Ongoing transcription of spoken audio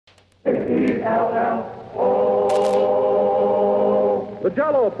The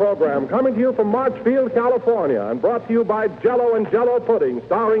Jell-O program coming to you from Marchfield, California, and brought to you by Jell-O and Jell-O Pudding,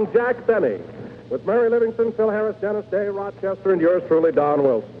 starring Jack Benny, with Mary Livingston, Phil Harris, Dennis Day, Rochester, and yours truly, Don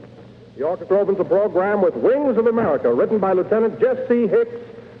Wilson. The orchestra opens the program with Wings of America, written by Lieutenant Jesse Hicks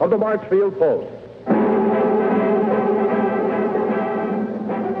of the Marchfield Post.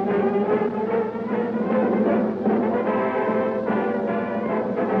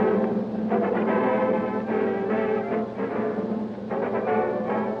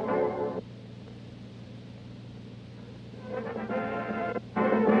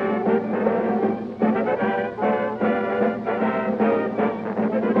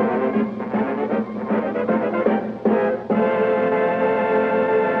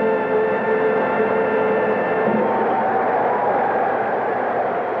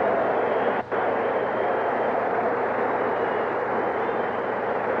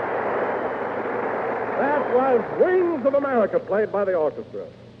 Wings of America, played by the orchestra.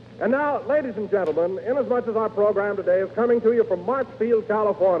 And now, ladies and gentlemen, inasmuch as our program today is coming to you from Marchfield,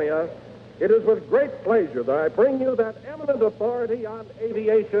 California, it is with great pleasure that I bring you that eminent authority on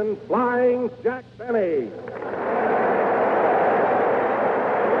aviation, Flying Jack Benny.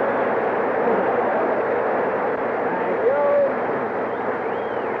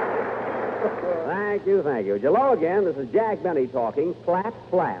 Thank you. Hello again. This is Jack Benny talking. Flap,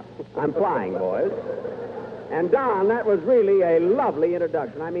 flap. I'm flying, boys. And, Don, that was really a lovely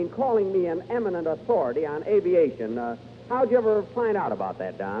introduction. I mean, calling me an eminent authority on aviation. How'd you ever find out about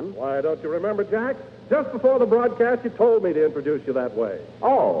that, Don? Why, don't you remember, Jack? Just before the broadcast, you told me to introduce you that way.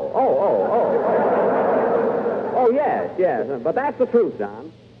 Oh, yes. But that's the truth,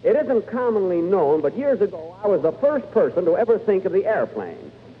 Don. It isn't commonly known, but years ago, I was the first person to ever think of the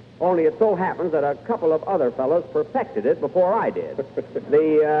airplane. Only it so happens that a couple of other fellows perfected it before I did.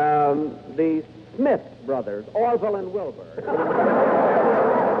 The Smith brothers, Orville and Wilbur.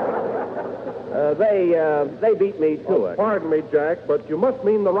 They beat me to it. Pardon me, Jack, but you must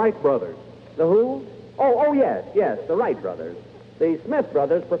mean the Wright brothers. The who? Oh, yes, the Wright brothers. The Smith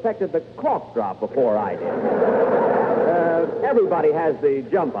brothers perfected the cork drop before I did. Everybody has the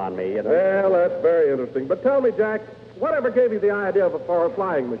jump on me, you know. Well, that's very interesting. But tell me, Jack, whatever gave you the idea for a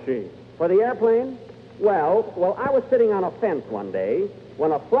flying machine? For the airplane? Well, I was sitting on a fence one day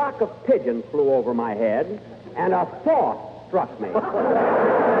when a flock of pigeons flew over my head, and a thought struck me.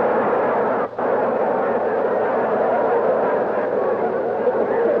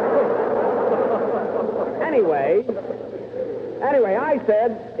 Anyway, I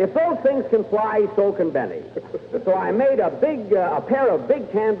said, if those things can fly, so can Benny. So I made a pair of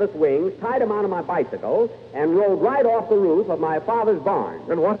big canvas wings, tied them onto my bicycle, and rode right off the roof of my father's barn.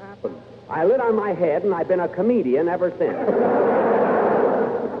 And what happened? I lit on my head, and I've been a comedian ever since.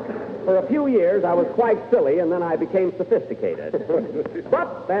 For a few years, I was quite silly, and then I became sophisticated.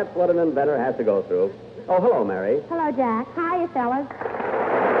 But that's what an inventor has to go through. Oh, hello, Mary. Hello, Jack. Hiya, fellas.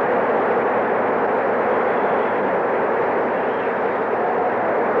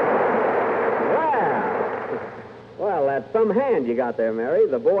 Well, that's some hand you got there, Mary.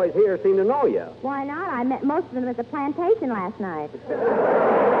 The boys here seem to know you. Why not? I met most of them at the plantation last night.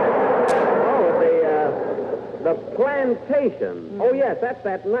 The plantation. Oh, yes, that's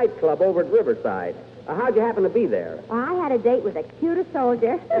that nightclub over at Riverside. How'd you happen to be there? Well, I had a date with the cutest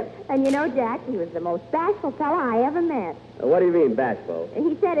soldier. And you know, Jack, he was the most bashful fellow I ever met. What do you mean, bashful?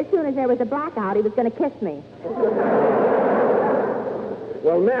 He said as soon as there was a blackout, he was going to kiss me.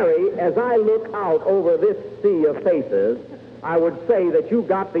 Well, Mary, as I look out over this sea of faces, I would say that you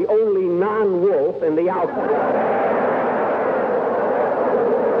got the only non-wolf in the outfit.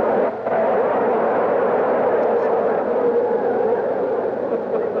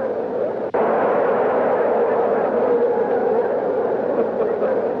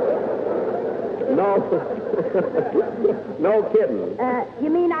 No kidding. You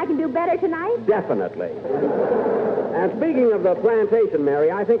mean I can do better tonight? Definitely. And speaking of the plantation, Mary,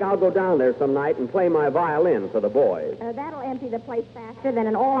 I think I'll go down there some night and play my violin for the boys. That'll empty the place faster than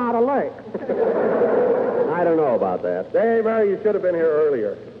an all-out alert. I don't know about that. Hey, Mary, you should have been here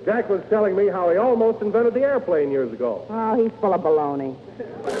earlier. Jack was telling me how he almost invented the airplane years ago. Oh, he's full of baloney.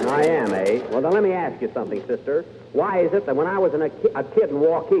 I am, eh? Well, then let me ask you something, sister. Why is it that when I was a kid in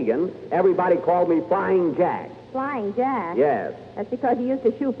Waukegan, everybody called me Flying Jack? Flying Jack? Yes. That's because he used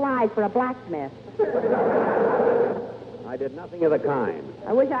to shoe flies for a blacksmith. I did nothing of the kind.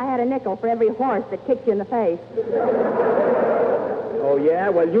 I wish I had a nickel for every horse that kicked you in the face. Oh, yeah?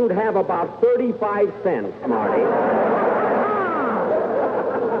 Well, you'd have about 35 cents, Marty.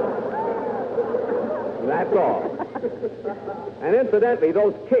 That's all. And incidentally,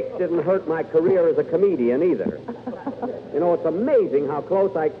 those kicks didn't hurt my career as a comedian either. You know, it's amazing how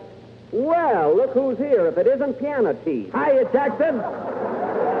close I... Well, look who's here, if it isn't Piano Teeth. Hiya, Jackson.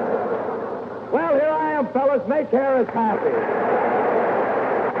 Well, here I am, fellas. Make Harris happy.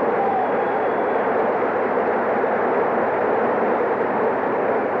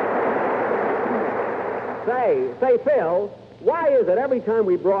 Say, Phil, why is it every time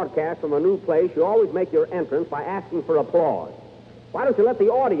we broadcast from a new place, you always make your entrance by asking for applause? Why don't you let the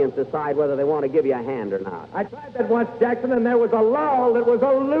audience decide whether they want to give you a hand or not? I tried that once, Jackson, and there was a lull that was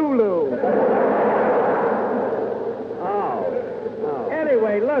a Lulu. Oh.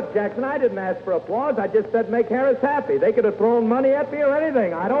 Anyway, look, Jackson, I didn't ask for applause. I just said make Harris happy. They could have thrown money at me or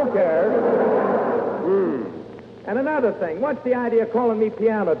anything. I don't care. And another thing, what's the idea of calling me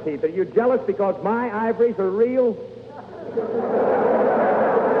Piano Teeth? Are you jealous because my ivories are real?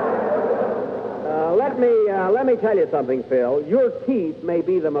 Let me tell you something, Phil. Your teeth may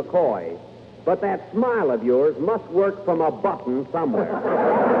be the McCoy, but that smile of yours must work from a button somewhere.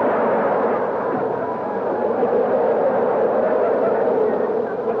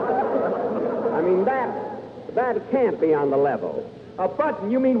 I mean, that can't be on the level. A button?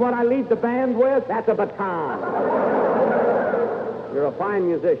 You mean what I lead the band with? That's a baton. You're a fine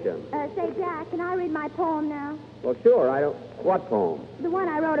musician. Say, Jack, can I read my poem now? Well, sure. What poem? The one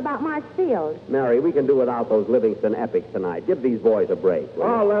I wrote about March Field. Mary, we can do without those Livingston epics tonight. Give these boys a break.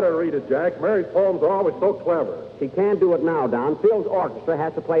 Oh, let her read it, Jack. Mary's poems are always so clever. She can't do it now, Don. Phil's orchestra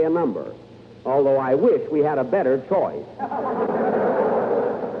has to play a number. Although I wish we had a better choice.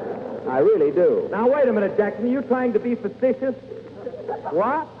 I really do. Now, wait a minute, Jackson. Are you trying to be facetious?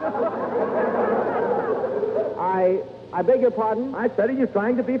 What? I beg your pardon? I said, are you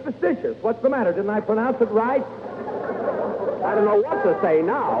trying to be facetious? What's the matter? Didn't I pronounce it right? I don't know what to say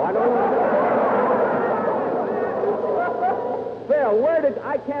now. I don't know. Phil,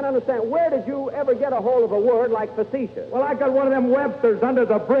 I can't understand. Where did you ever get a hold of a word like facetious? Well, I got one of them Webster's under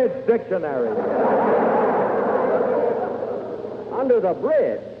the bridge dictionary. Under the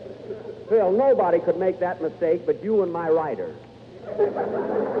bridge? Phil, nobody could make that mistake but you and my writers.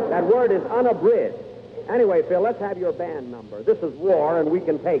 That word is unabridged. Anyway, Phil, let's have your band number. This is war, and we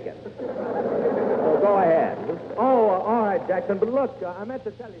can take it. So go ahead. Oh, all right, Jackson. But look, I meant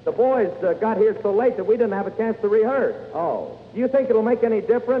to tell you, the boys got here so late that we didn't have a chance to rehearse. Oh. Do you think it'll make any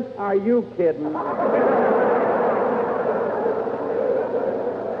difference? Are you kidding?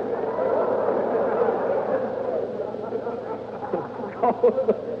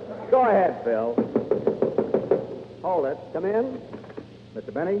 Go ahead, Phil. Hold it. Come in.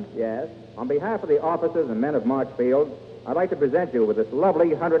 Mr. Benny, Yes? on behalf of the officers and men of Marchfield, I'd like to present you with this lovely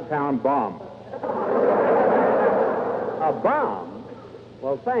 100-pound bomb. A bomb?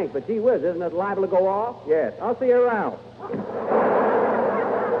 Well, thanks, but gee whiz, isn't it liable to go off? Yes, I'll see you around.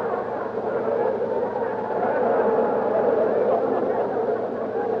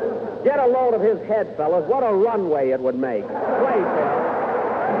 Get a load of his head, fellas. What a runway it would make. Play, Phil.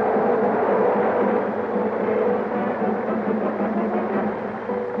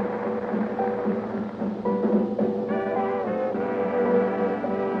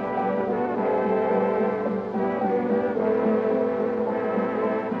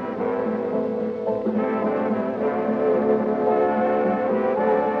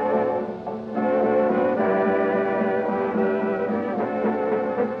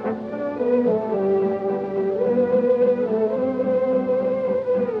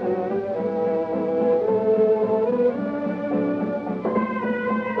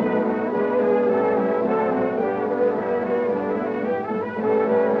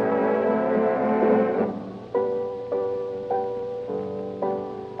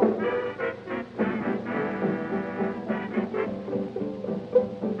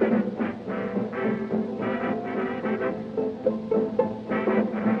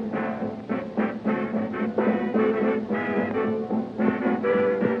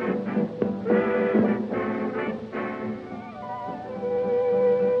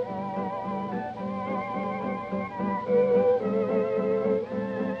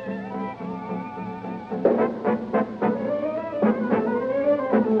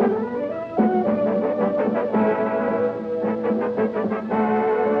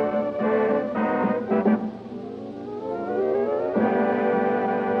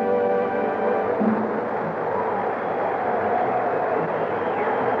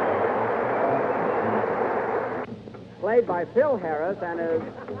 Played by Phil Harris and his...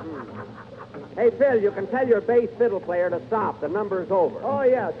 Hey, Phil, you can tell your bass fiddle player to stop. The number's over. Oh,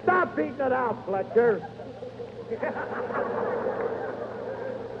 yeah. Stop beating it out, Fletcher.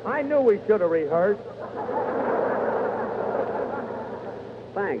 I knew we should have rehearsed.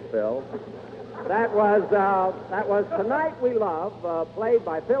 Thanks, Phil. That was Tonight We Love, played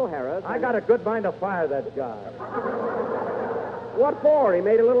by Phil Harris. I got a good mind to fire that guy. What for? He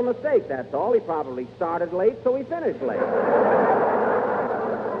made a little mistake, that's all. He probably started late, so he finished late.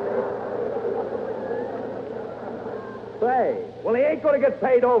 Say. Well, he ain't going to get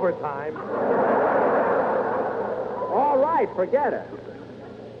paid overtime. All right, forget it.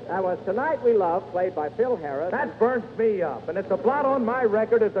 That was Tonight We Love, played by Phil Harris. That burns me up, and it's a blot on my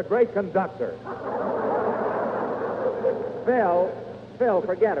record as a great conductor. Phil,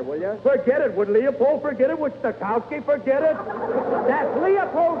 forget it, will you? Forget it. Would Leopold forget it? Would Stokowski forget it? That's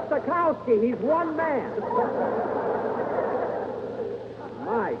Leopold Stokowski. He's one man.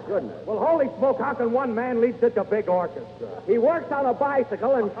 My goodness. Well, holy smoke, how can one man lead such a big orchestra? He works on a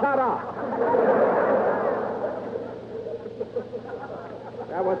bicycle and shut up.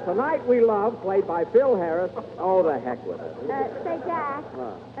 That was Tonight We Love, played by Phil Harris. Oh, the heck with it. Say, Jack,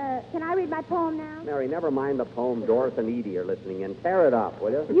 can I read my poem now? Mary, never mind the poem. Doris and Edie are listening in. Tear it up,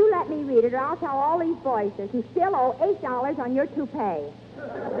 will you? You let me read it, or I'll tell all these voices you still owe $8 on your toupee.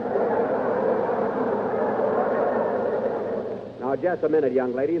 Now, just a minute,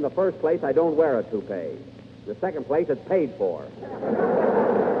 young lady. In the first place, I don't wear a toupee. In the second place, it's paid for.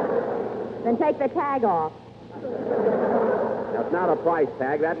 Then take the tag off. That's not a price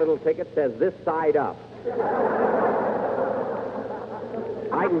tag. That little ticket says this side up.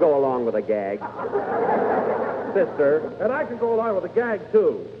 I can go along with a gag. Sister. And I can go along with a gag,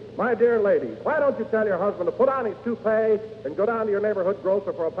 too. My dear lady, why don't you tell your husband to put on his toupee and go down to your neighborhood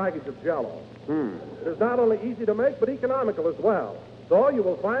grocer for a package of Jell-O? It is not only easy to make, but economical as well. So you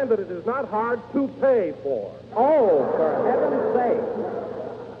will find that it is not hard to pay for. Oh, for heaven's sake.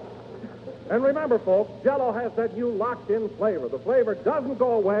 And remember, folks, Jell-O has that new locked-in flavor. The flavor doesn't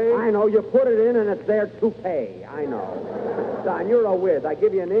go away. I know. You put it in and it's there to pay. I know. Don, you're a whiz. I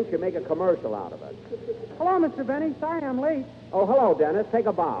give you an inch, you make a commercial out of it. Hello, Mr. Benny. Sorry I'm late. Oh, hello, Dennis. Take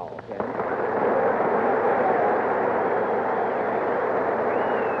a bow, okay?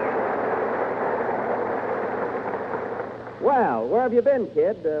 Well, where have you been,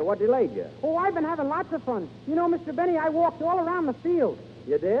 kid? What delayed you? Oh, I've been having lots of fun. You know, Mr. Benny, I walked all around the field.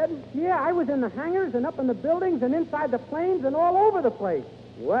 You did? Yeah, I was in the hangars and up in the buildings and inside the planes and all over the place.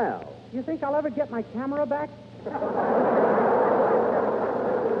 Well. You think I'll ever get my camera back?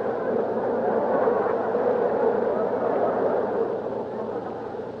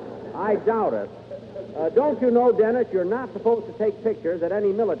 I doubt it. Don't you know, Dennis, you're not supposed to take pictures at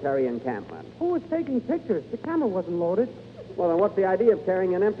any military encampment. Who was taking pictures? The camera wasn't loaded. Well, then what's the idea of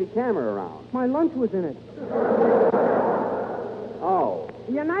carrying an empty camera around? My lunch was in it. Oh.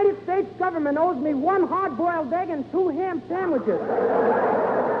 The United States government owes me 1 hard-boiled egg and 2 ham sandwiches.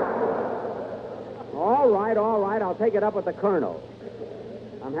 All right. I'll take it up with the colonel.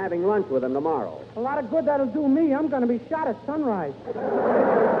 I'm having lunch with him tomorrow. A lot of good that'll do me. I'm going to be shot at sunrise.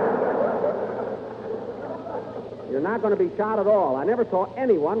 You're not going to be shot at all. I never saw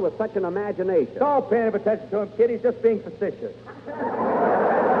anyone with such an imagination. Don't pay any attention to him, kid. He's just being facetious.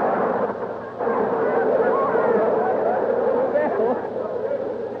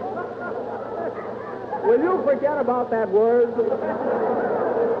 Will you forget about that word?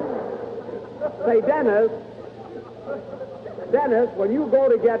 Say, Dennis, when you go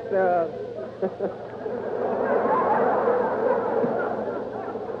to get...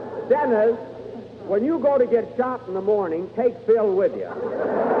 Dennis, when you go to get shot in the morning, take Phil with you.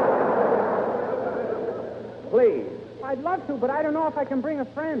 Please. I'd love to, but I don't know if I can bring a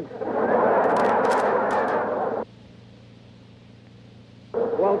friend.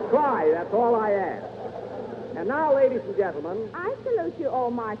 Well, try. That's all I ask. And now, ladies and gentlemen... I salute you,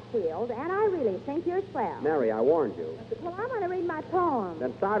 old Marshfield, and I really think you're swell. Mary, I warned you. Well, I want to read my poem.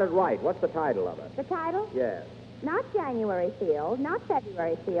 Then start it right. What's the title of it? The title? Yes. Not January Field, not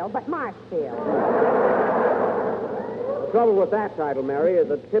February Field, but March Field. The trouble with that title, Mary, is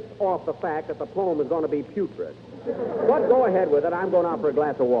it tips off the fact that the poem is going to be putrid. But go ahead with it. I'm going out for a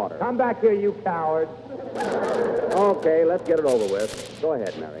glass of water. Come back here, you coward. Okay, let's get it over with. Go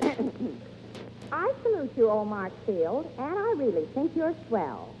ahead, Mary. I salute you, old Marshfield, and I really think you're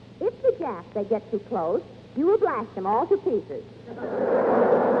swell. If the Japs, they get too close, you will blast them all to pieces.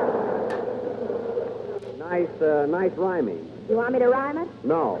 Nice rhyming. You want me to rhyme it?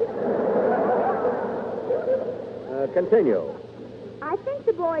 No. Continue. I think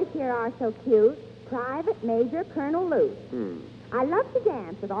the boys here are so cute. Private, Major, Colonel Luce. I love to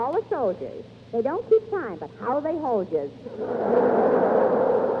dance with all the soldiers. They don't keep time, but how they hold you.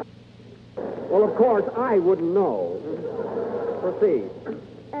 Well, of course, I wouldn't know. Proceed.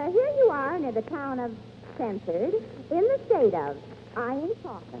 Here you are near the town of Censored, in the state of I ain't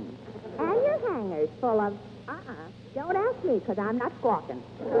talking. And your hanger's full of... Don't ask me, because I'm not squawking.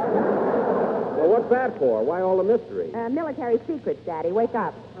 Well, what's that for? Why all the mystery? Military secrets, Daddy. Wake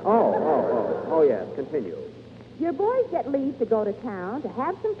up. Oh, yes. Continue. Your boys get leave to go to town to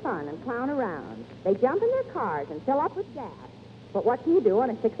have some fun and clown around. They jump in their cars and fill up with gas. But what do you do on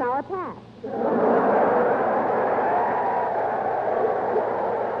a 6-hour pass?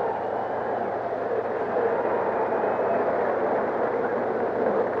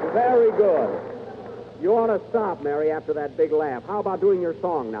 Very good. You ought to stop, Mary, after that big laugh. How about doing your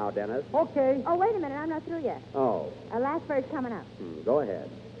song now, Dennis? Okay. Oh, wait a minute. I'm not through yet. Oh. Last verse coming up. Go ahead.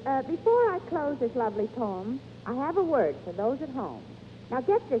 Before I close this lovely poem, I have a word for those at home. Now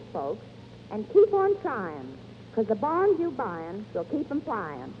get this, folks, and keep on trying, because the bonds you buying will keep 'em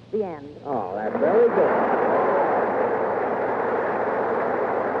flying. The end. Oh, that's very good.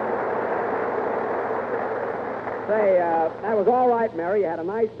 Say, that was all right, Mary. You had a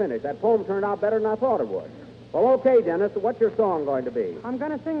nice finish. That poem turned out better than I thought it would. Well, okay, Dennis, what's your song going to be? I'm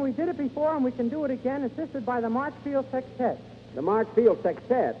going to sing We Did It Before and We Can Do It Again, assisted by the Marchfield Sextet. The Marchfield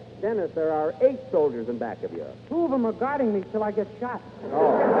Sextet. Dennis, there are 8 soldiers in back of you. 2 of them are guarding me till I get shot.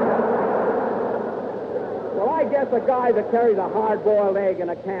 Oh. Well, I guess a guy that carries a hard-boiled egg and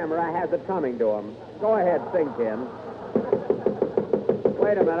a camera has it coming to him. Go ahead, sing, Ken.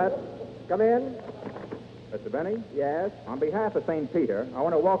 Wait a minute. Come in. Mr. Benny? Yes? On behalf of St. Peter, I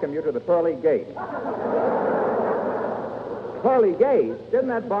want to welcome you to the Pearly Gate. Pearly Gate? Didn't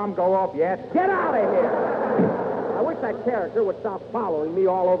that bomb go off yet? Get out of here! I wish that character would stop following me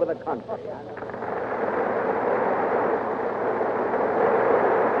all over the country.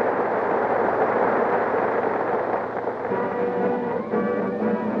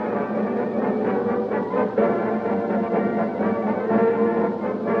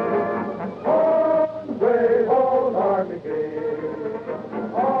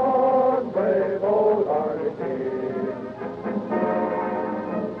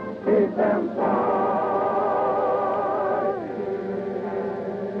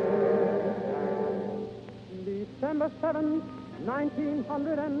 December 7th,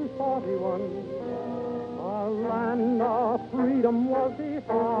 1941, our land of freedom was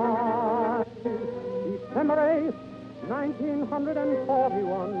defied. December 8th,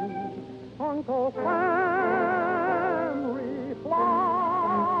 1941, Uncle Sam replied.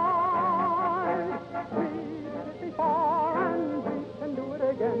 We did it before and we can do it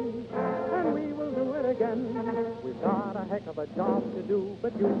again, and we will do it again. We've got a heck of a job to do,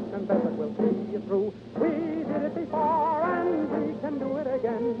 but you can bet that we'll see you through. We did it before and we can do it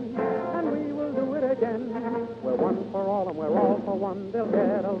again, and we will do it again. We're one for all and we're all for one. They'll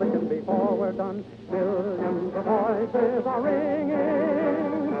get a licking before we're done. Millions of voices are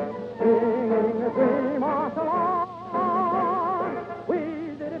ringing, singing as we march along. We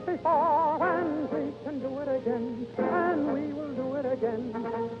did it before and we can do it again, and we will do it again.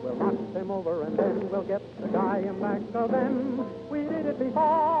 We'll knock them over and then we'll get the guy in back of them. We did it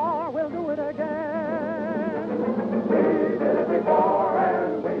before, we'll do it again. We did it before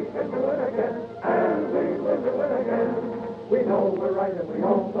and we can do it again, and we will do it again. We know we're right and we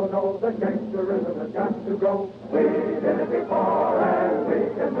also know that gangsterism has got to go. We did it before and we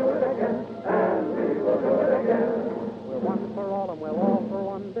can do it again, and we will do it again. We're one for all and we're all for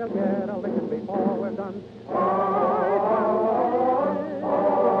one. They'll get a licking before we're done.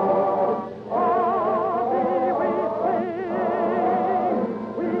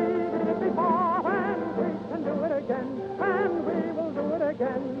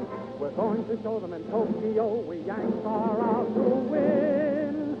 We're going to show them in Tokyo we Yanks are out to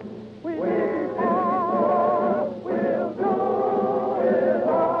win. We before we'll do it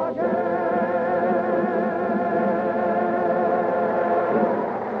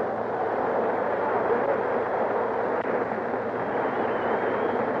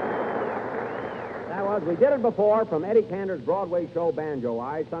That was We Did It Before from Eddie Cantor's Broadway show Banjo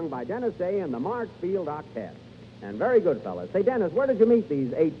Eye, sung by Dennis Day and the Marchfield Octet. And very good, fellas. Say, Dennis, where did you meet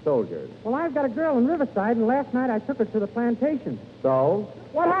these 8 soldiers? Well, I've got a girl in Riverside, and last night I took her to the plantation. So?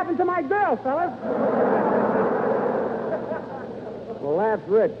 What happened to my girl, fellas? Well, that's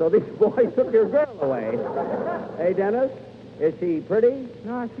rich. So these boys took your girl away. Hey, Dennis, is she pretty?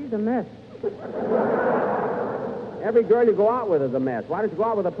 No, she's a mess. Every girl you go out with is a mess. Why don't you go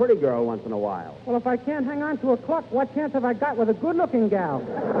out with a pretty girl once in a while? Well, if I can't hang on to a cluck, what chance have I got with a good-looking gal?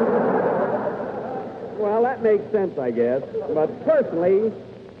 Well, that makes sense, I guess. But personally,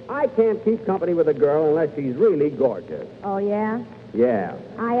 I can't keep company with a girl unless she's really gorgeous. Oh, yeah? Yeah.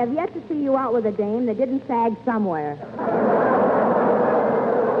 I have yet to see you out with a dame that didn't sag somewhere.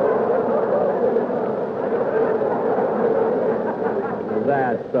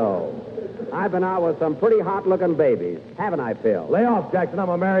 That's so. I've been out with some pretty hot-looking babies, haven't I, Phil? Lay off, Jackson. I'm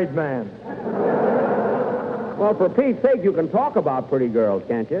a married man. Well, for Pete's sake, you can talk about pretty girls,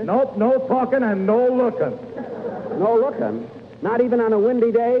 can't you? Nope, no talking and no looking. No looking? Not even on a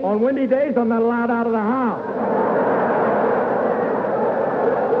windy day? On windy days, I'm not allowed out of the house.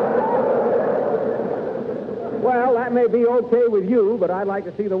 Well, that may be okay with you, but I'd like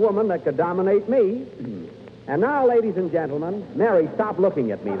to see the woman that could dominate me. And now, ladies and gentlemen, Mary, stop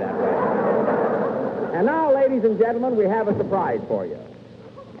looking at me that way. And now, ladies and gentlemen, we have a surprise for you.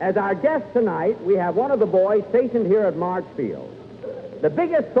 As our guest tonight, we have one of the boys stationed here at March Field, the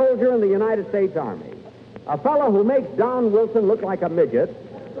biggest soldier in the United States Army, a fellow who makes Don Wilson look like a midget,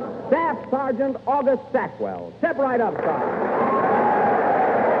 Staff Sergeant August Sackwell. Step right up, Sergeant.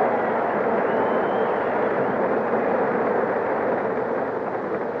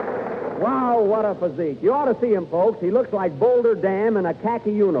 Wow, what a physique. You ought to see him, folks. He looks like Boulder Dam in a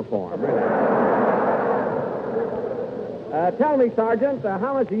khaki uniform. Tell me, Sergeant,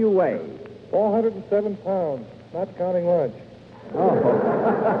 how much do you weigh? 407 pounds, not counting lunch.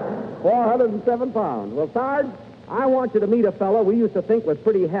 Oh, 407 pounds. Well, Sarge, I want you to meet a fellow we used to think was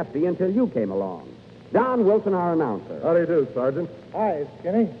pretty hefty until you came along. Don Wilson, our announcer. How do you do, Sergeant? Hi,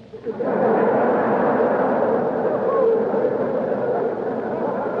 Skinny.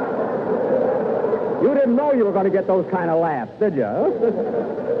 You didn't know you were going to get those kind of laughs, did you?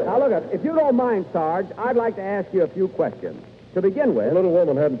 Now, look, if you don't mind, Sarge, I'd like to ask you a few questions. To begin with... If a little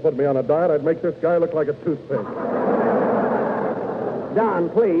woman hadn't put me on a diet, I'd make this guy look like a toothpick. Don,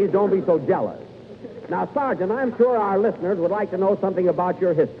 please, don't be so jealous. Now, Sergeant, I'm sure our listeners would like to know something about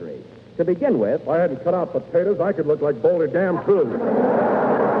your history. To begin with... If I hadn't cut out potatoes, I could look like Boulder Dam, too.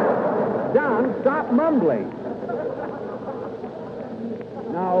 Don, stop mumbling.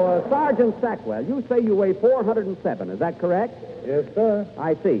 Now, Sergeant Sackwell, you say you weigh 407, is that correct? Yes, sir.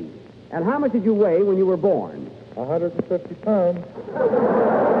 I see. And how much did you weigh when you were born? 150 pounds.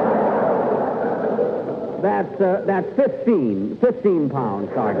 That's 15 pounds,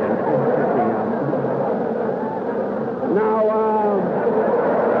 Sergeant. 15. Now,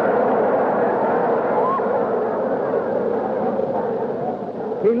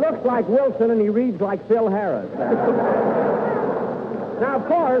 he looks like Wilson and he reads like Phil Harris. Now, of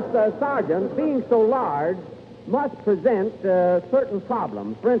course, Sergeant, being so large, must present certain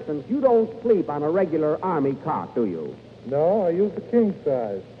problems. For instance, you don't sleep on a regular Army cot, do you? No, I use the king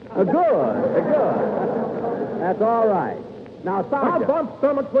size. Good. That's all right. Now, Sergeant... I'll bump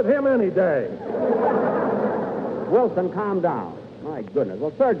stomachs with him any day. Wilson, calm down. My goodness.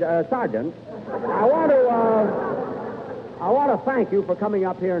 Well, Sergeant, I want to thank you for coming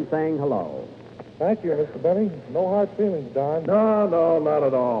up here and saying hello. Thank you, Mr. Benny. No hard feelings, Don. No, not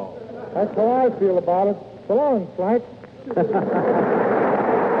at all. That's how I feel about it. So long, Frank.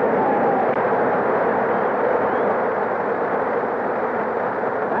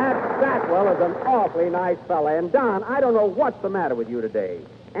 Sackwell is an awfully nice fella. And, Don, I don't know what's the matter with you today.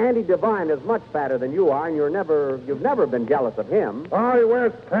 Andy Devine is much fatter than you are, and you've never been jealous of him. Oh, he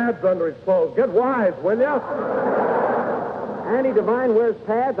wears pads under his clothes. Get wise, will you? Andy Devine wears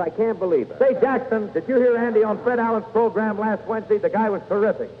pads? I can't believe it. Say, Jackson, did you hear Andy on Fred Allen's program last Wednesday? The guy was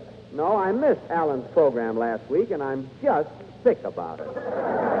terrific. No, I missed Allen's program last week, and I'm just sick about it.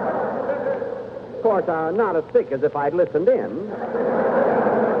 Of course, not as sick as if I'd listened in.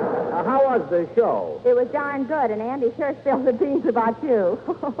 How was the show? It was darn good, and Andy sure spilled the beans about you.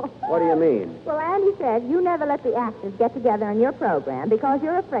 What do you mean? Well, Andy said you never let the actors get together on your program because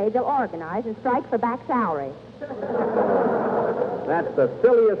you're afraid they'll organize and strike for back salary. That's the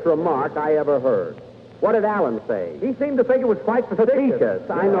silliest remark I ever heard. What did Allen say? He seemed to think it was quite facetious.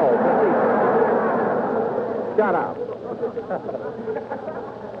 I know. Shut up.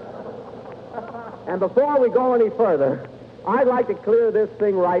 And before we go any further, I'd like to clear this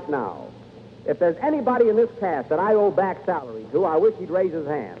thing right now. If there's anybody in this cast that I owe back salary to, I wish he'd raise his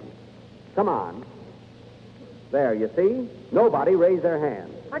hand. Come on. There, you see? Nobody raised their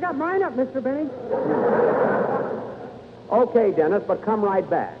hand. I got mine up, Mr. Benny. Okay, Dennis, but come right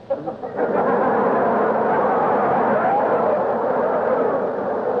back.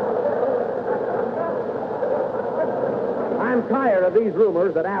 I'm tired of these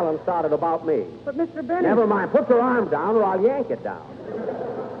rumors that Allen started about me. But, Mr. Benny... Never mind. Put your arm down or I'll yank it down.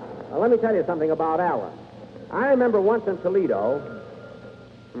 Now, let me tell you something about Allen. I remember once in Toledo...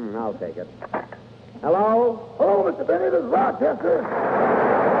 I'll take it. Hello? Hello, Mr. Benny. This is Rochester.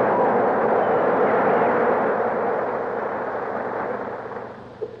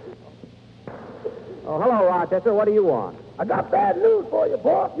 Oh, hello, Rochester. What do you want? I got bad news for you,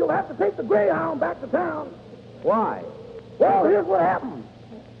 boss. You'll have to take the Greyhound back to town. Why? Well, here's what happened.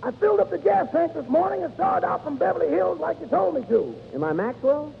 I filled up the gas tank this morning and started out from Beverly Hills like you told me to. Am I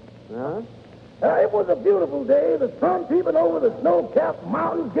Maxwell? Huh? It was a beautiful day. The sun peeping over the snow-capped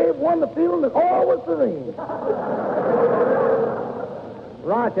mountains gave one the feeling that all was serene.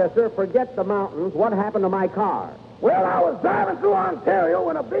 Rochester, forget the mountains. What happened to my car? Well, I was driving through Ontario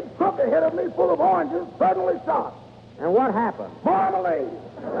when a big truck ahead of me full of oranges suddenly stopped. And what happened? Marmalade.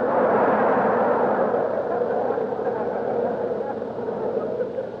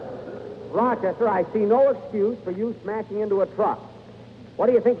 Rochester, I see no excuse for you smashing into a truck. What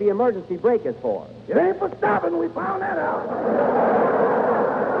do you think the emergency brake is for? It ain't for stopping. We found that out.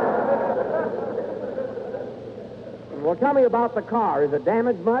 Well, tell me about the car. Is it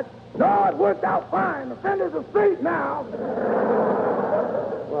damaged much? No, it worked out fine. The fenders are straight now.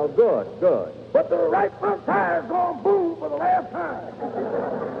 Well, good. But the right front tire's gone boom for the last time.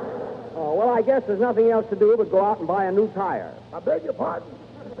 Oh, well, I guess there's nothing else to do but go out and buy a new tire. I beg your pardon?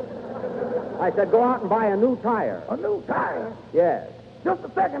 I said go out and buy a new tire. A new tire? Yes. Just a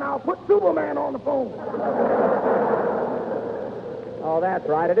second, I'll put Superman on the phone. Oh, that's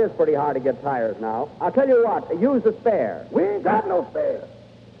right. It is pretty hard to get tires now. I'll tell you what. Use the spare. We ain't got no spare.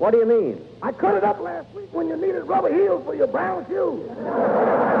 What do you mean? I cut it up last week when you needed rubber heels for your brown shoes.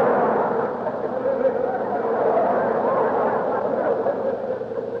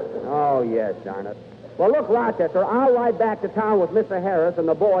 Oh, yes, darn it. Well, look, Rochester, I'll ride back to town with Mr. Harris and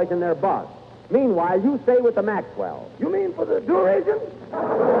the boys in their bus. Meanwhile, you stay with the Maxwells. You mean for the duration?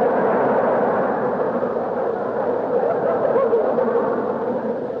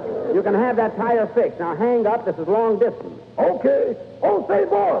 You can have that tire fixed. Now, hang up. This is long distance. Okay. Oh, say,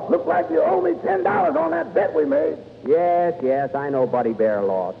 boss, looks like you owe me $10 on that bet we made. Yes, I know Buddy Bear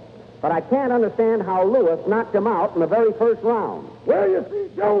lost. But I can't understand how Lewis knocked him out in the very first round. Well, you see,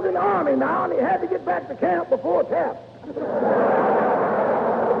 Joe's in the Army now, and he had to get back to camp before tap.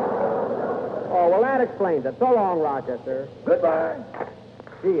 Oh, well, that explains it. So long, Rochester. Goodbye.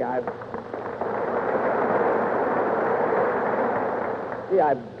 Gee, I've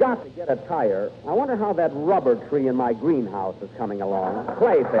got to get a tire. I wonder how that rubber tree in my greenhouse is coming along.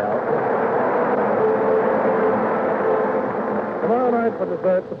 Play, Phil. Tomorrow night for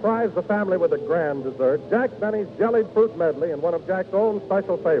dessert, surprise the family with a grand dessert, Jack Benny's jellied fruit medley and one of Jack's own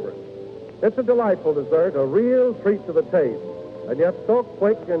special favorites. It's a delightful dessert, a real treat to the taste, and yet so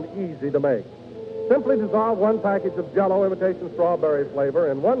quick and easy to make. Simply dissolve one package of Jell-O imitation strawberry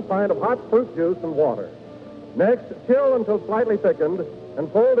flavor in 1 pint of hot fruit juice and water. Next, chill until slightly thickened and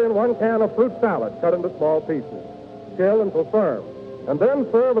fold in 1 can of fruit salad cut into small pieces. Chill until firm, and then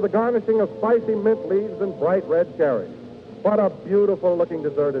serve with a garnishing of spicy mint leaves and bright red cherries. What a beautiful-looking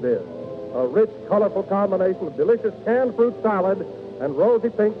dessert it is. A rich, colorful combination of delicious canned fruit salad and rosy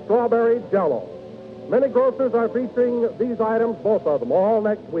pink strawberry Jell-O. Many grocers are featuring these items, both of them, all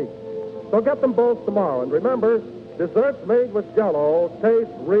next week. So get them both tomorrow. And remember, desserts made with Jell-O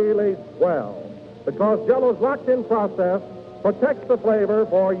taste really swell, because Jell-O's locked-in process protects the flavor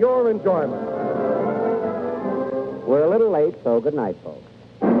for your enjoyment. We're a little late, so good night, folks.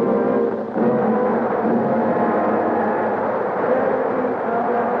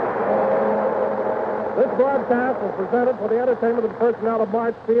 This broadcast was presented for the entertainment of the personnel of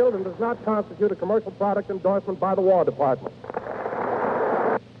Marchfield and does not constitute a commercial product endorsement by the War Department.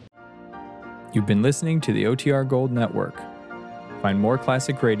 You've been listening to the OTR Gold Network. Find more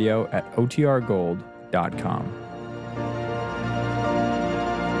classic radio at otrgold.com.